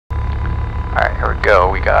Alright, here we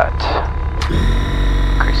go. We got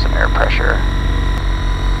increase some air pressure.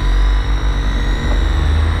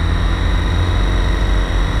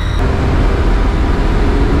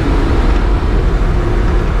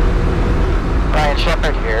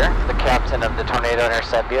 Shepard here, the captain of the Tornado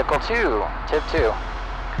Intercept Vehicle 2, TIV 2.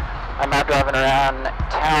 I'm out driving around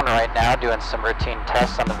town right now doing some routine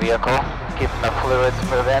tests on the vehicle, keeping the fluids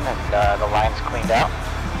moving and the lines cleaned out.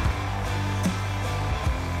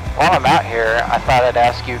 While I'm out here, I thought I'd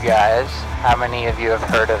ask you guys, how many of you have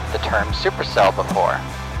heard of the term Supercell before?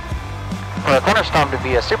 For a thunderstorm to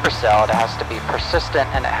be a supercell, it has to be persistent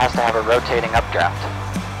and it has to have a rotating updraft.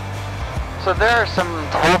 So there are some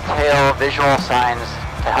telltale visual signs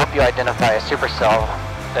to help you identify a supercell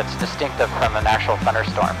that's distinctive from an actual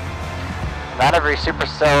thunderstorm. Not every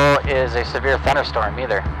supercell is a severe thunderstorm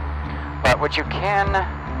either, but what you can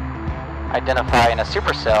identify in a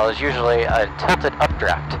supercell is usually a tilted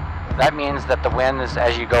updraft. That means that the winds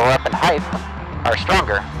as you go up in height are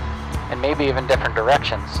stronger, and maybe even different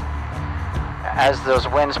directions. As those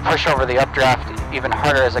winds push over the updraft even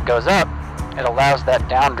harder as it goes up, it allows that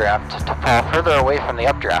downdraft to fall further away from the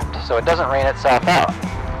updraft, so it doesn't rain itself out.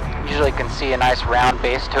 Usually you can see a nice round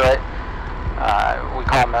base to it. We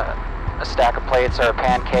call them a stack of plates or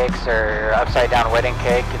pancakes or upside down wedding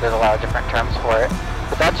cake. There's a lot of different terms for it.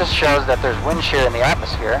 But that just shows that there's wind shear in the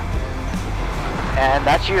atmosphere, and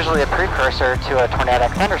that's usually a precursor to a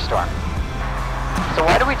tornadic thunderstorm. So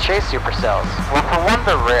why do we chase supercells? Well, for one,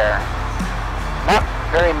 they're rare. Not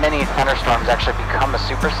very many thunderstorms actually become a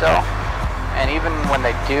supercell. And even when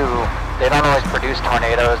they do, they don't always produce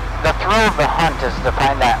tornadoes. The thrill of the hunt is to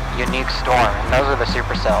find that unique storm, and those are the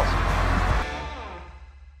supercells.